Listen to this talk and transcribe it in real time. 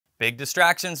Big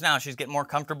distractions now. She's getting more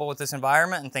comfortable with this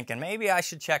environment and thinking, maybe I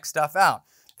should check stuff out.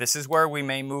 This is where we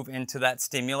may move into that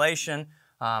stimulation.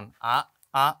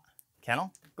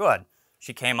 Kennel, good.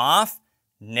 She came off,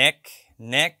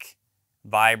 nick,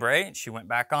 vibrate. She went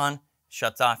back on,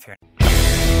 shuts off here.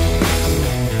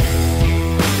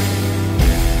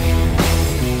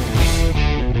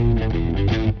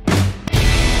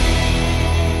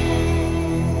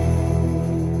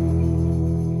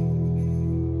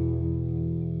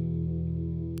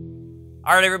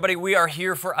 All right, everybody, we are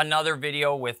here for another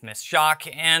video with Miss Shock.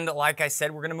 And like I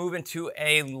said, we're gonna move into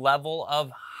a level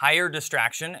of higher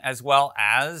distraction as well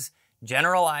as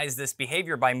generalize this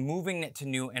behavior by moving it to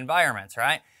new environments,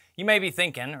 right? You may be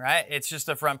thinking, right, it's just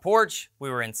a front porch, we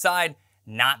were inside,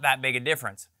 not that big a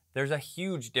difference. There's a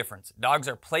huge difference. Dogs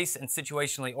are place and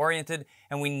situationally oriented,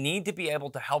 and we need to be able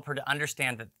to help her to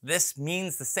understand that this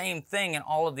means the same thing in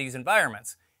all of these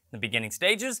environments. In the beginning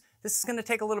stages, this is gonna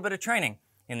take a little bit of training.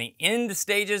 In the end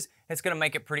stages, it's gonna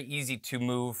make it pretty easy to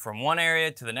move from one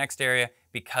area to the next area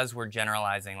because we're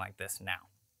generalizing like this now.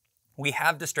 We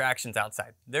have distractions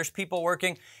outside. There's people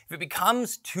working. If it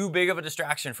becomes too big of a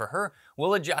distraction for her,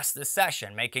 we'll adjust this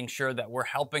session, making sure that we're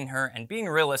helping her and being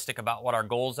realistic about what our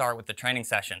goals are with the training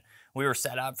session. We were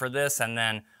set up for this and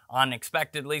then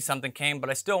unexpectedly something came, but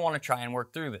I still wanna try and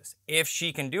work through this. If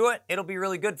she can do it, it'll be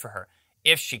really good for her.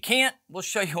 If she can't, we'll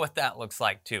show you what that looks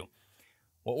like too.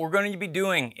 What we're going to be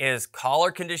doing is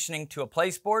collar conditioning to a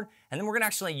place board, and then we're going to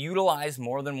actually utilize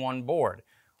more than one board.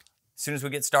 As soon as we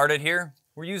get started here,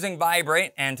 we're using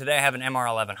Vibrate, and today I have an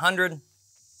MR1100.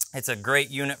 It's a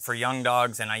great unit for young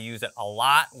dogs, and I use it a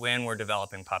lot when we're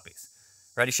developing puppies.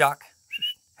 Ready, Shock?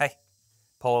 Hey,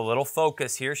 pull a little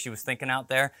focus here. She was thinking out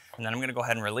there, and then I'm going to go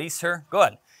ahead and release her.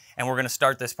 Good. And we're going to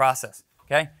start this process,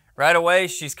 okay? Right away,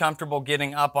 she's comfortable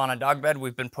getting up on a dog bed.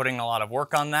 We've been putting a lot of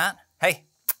work on that. Hey.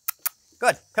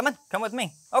 Good, come on, come with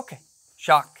me. Okay,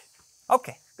 Shock.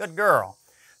 Okay, good girl.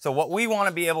 So what we want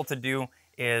to be able to do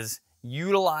is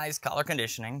utilize collar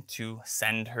conditioning to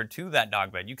send her to that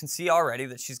dog bed. You can see already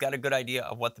that she's got a good idea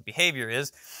of what the behavior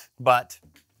is,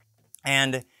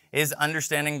 and is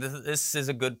understanding that this is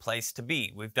a good place to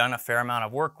be. We've done a fair amount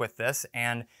of work with this,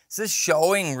 and this is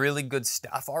showing really good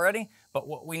stuff already, but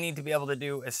what we need to be able to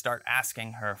do is start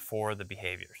asking her for the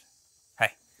behaviors. Hey,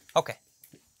 okay,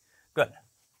 good.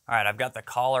 All right, I've got the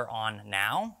collar on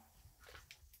now.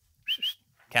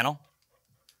 Kennel.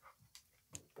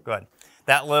 Good.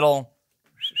 That little,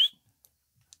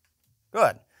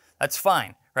 good. That's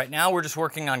fine. Right now we're just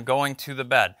working on going to the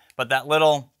bed. But that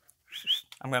little,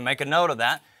 I'm gonna make a note of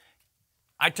that.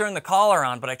 I turned the collar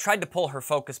on, but I tried to pull her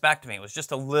focus back to me. It was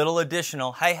just a little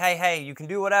additional, hey, you can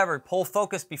do whatever, pull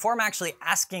focus before I'm actually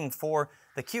asking for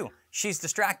the cue. She's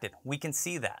distracted. We can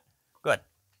see that. Good.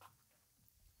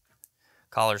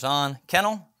 Collar's on.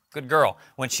 Kennel, good girl.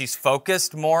 When she's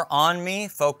focused more on me,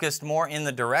 focused more in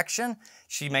the direction,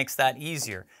 she makes that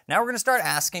easier. Now we're gonna start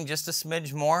asking just a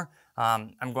smidge more.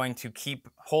 I'm going to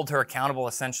hold her accountable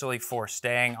essentially for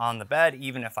staying on the bed,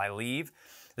 even if I leave.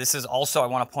 This is also, I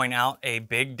wanna point out, a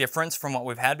big difference from what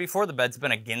we've had before. The bed's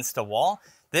been against a wall.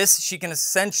 This, she can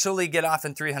essentially get off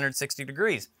in 360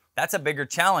 degrees. That's a bigger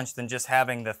challenge than just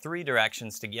having the 3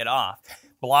 directions to get off,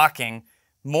 blocking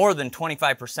more than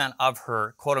 25% of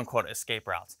her quote-unquote escape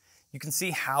routes. You can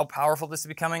see how powerful this is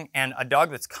becoming, and a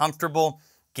dog that's comfortable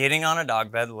getting on a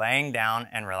dog bed, laying down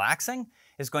and relaxing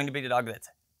is going to be the dog that's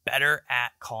better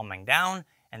at calming down,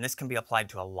 and this can be applied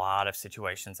to a lot of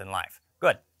situations in life.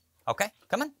 Good. Okay,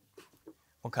 come on.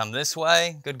 We'll come this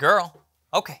way. Good girl.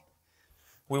 Okay.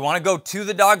 We want to go to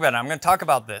the dog bed. I'm going to talk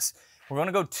about this. We're going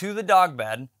to go to the dog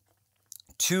bed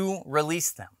to release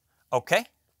them. Okay?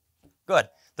 Good.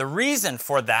 The reason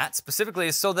for that specifically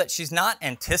is so that she's not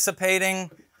anticipating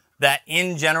that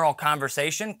in general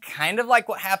conversation, kind of like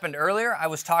what happened earlier. I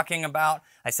was talking about,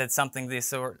 I said something the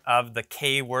sort of the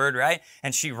K word, right?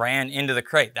 And she ran into the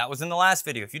crate. That was in the last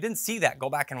video. If you didn't see that, go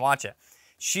back and watch it.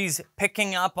 She's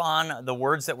picking up on the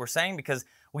words that we're saying because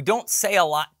we don't say a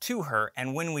lot to her.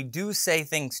 And when we do say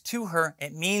things to her,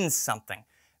 it means something.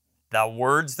 The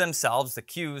words themselves, the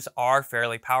cues, are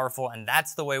fairly powerful, and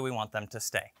that's the way we want them to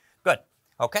stay. Good.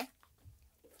 Okay,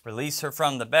 release her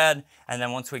from the bed, and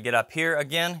then once we get up here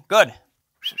again, good.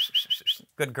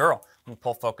 Good girl. We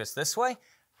pull focus this way.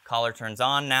 Collar turns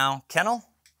on now. Kennel,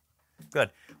 good.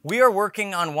 We are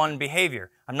working on one behavior.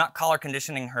 I'm not collar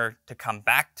conditioning her to come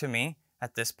back to me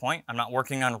at this point. I'm not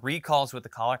working on recalls with the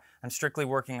collar. I'm strictly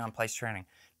working on place training.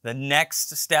 The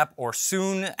next step, or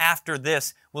soon after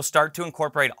this, we'll start to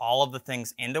incorporate all of the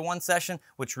things into one session,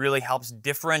 which really helps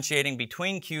differentiating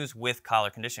between cues with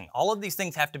collar conditioning. All of these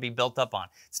things have to be built up on.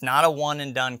 It's not a one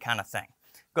and done kind of thing.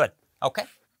 Good. Okay.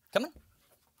 Come on.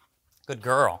 Good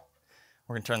girl.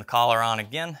 We're gonna turn the collar on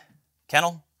again.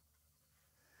 Kennel.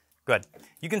 Good.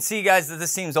 You can see, guys, that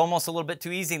this seems almost a little bit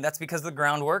too easy. That's because of the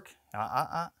groundwork.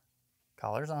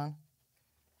 Collar's on.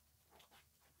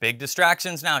 Big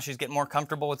distractions now. She's getting more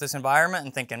comfortable with this environment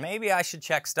and thinking, maybe I should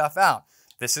check stuff out.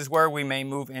 This is where we may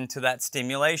move into that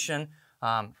stimulation.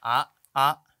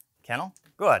 Kennel.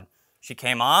 Good. She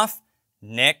came off.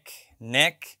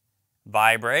 Nick,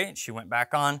 vibrate. She went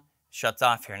back on, shuts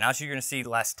off here. Now you're going to see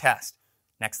less test.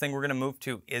 Next thing we're going to move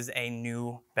to is a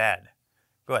new bed.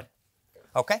 Good.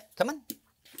 Okay, come on.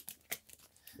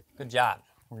 Good job.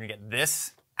 We're going to get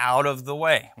this out of the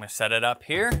way. I'm going to set it up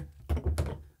here.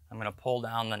 I'm going to pull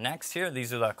down the next here.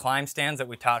 These are the climb stands that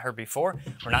we taught her before.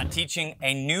 We're not teaching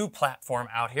a new platform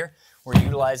out here. We're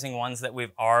utilizing ones that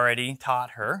we've already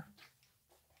taught her.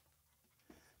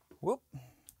 Whoop.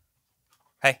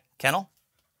 Hey, Kennel.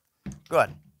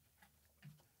 Good.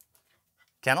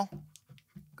 Kennel.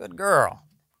 Good girl.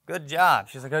 Good job.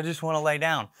 She's like, I just want to lay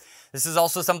down. This is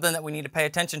also something that we need to pay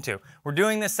attention to. We're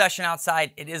doing this session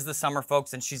outside. It is the summer,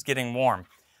 folks, and she's getting warm.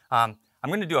 I'm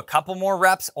going to do a couple more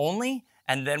reps only,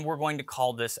 and then we're going to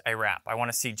call this a wrap. I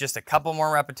want to see just a couple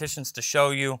more repetitions to show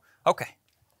you. Okay.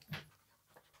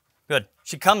 Good.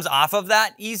 She comes off of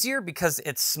that easier because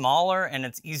it's smaller and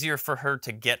it's easier for her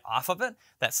to get off of it.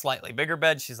 That slightly bigger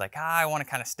bed, she's like, I want to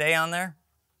kind of stay on there.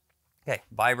 Okay,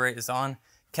 vibrate is on.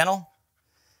 Kennel.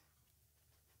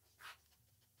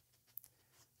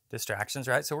 Distractions,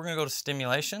 right? So we're going to go to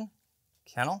stimulation.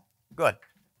 Kennel. Good.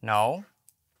 No.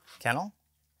 Kennel.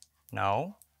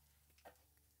 No.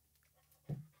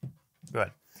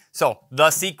 Good. So the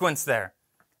sequence there.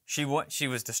 She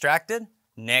was distracted.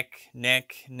 Nick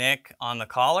on the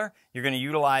collar. You're going to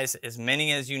utilize as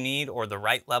many as you need or the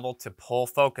right level to pull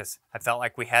focus. I felt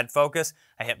like we had focus.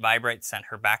 I hit vibrate, sent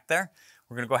her back there.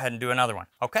 We're going to go ahead and do another one.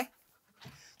 Okay?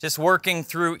 Just working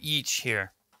through each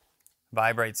here.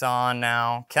 Vibrates on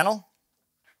now. Kennel.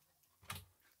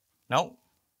 No.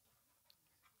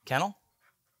 Kennel.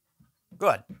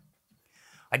 Good.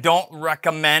 I don't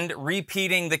recommend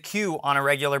repeating the cue on a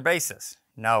regular basis.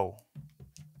 No.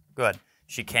 Good.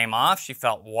 She came off. She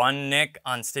felt one nick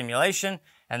on stimulation,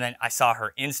 and then I saw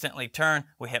her instantly turn.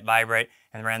 We hit vibrate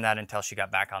and ran that until she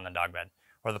got back on the dog bed,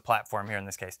 or the platform here in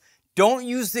this case. Don't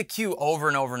use the cue over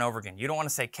and over and over again. You don't want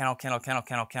to say kennel, kennel, kennel,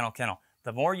 kennel, kennel, kennel.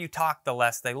 The more you talk, the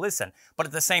less they listen. But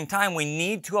at the same time, we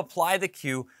need to apply the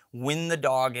cue when the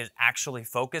dog is actually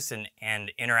focused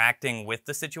and interacting with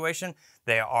the situation.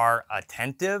 They are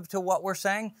attentive to what we're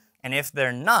saying. And if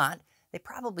they're not, they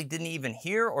probably didn't even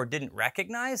hear or didn't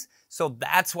recognize. So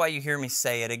that's why you hear me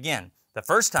say it again. The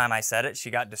first time I said it,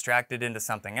 she got distracted into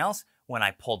something else. When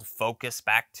I pulled focus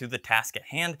back to the task at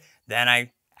hand, then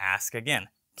I ask again,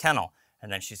 kennel,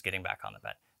 and then she's getting back on the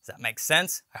bed. Does that make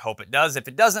sense? I hope it does. If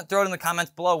it doesn't, throw it in the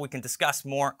comments below. We can discuss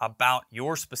more about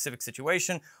your specific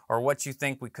situation or what you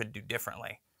think we could do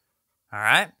differently. All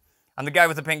right? I'm the guy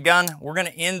with the pink gun. We're going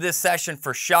to end this session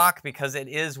for shock because it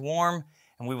is warm,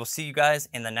 and we will see you guys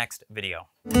in the next video.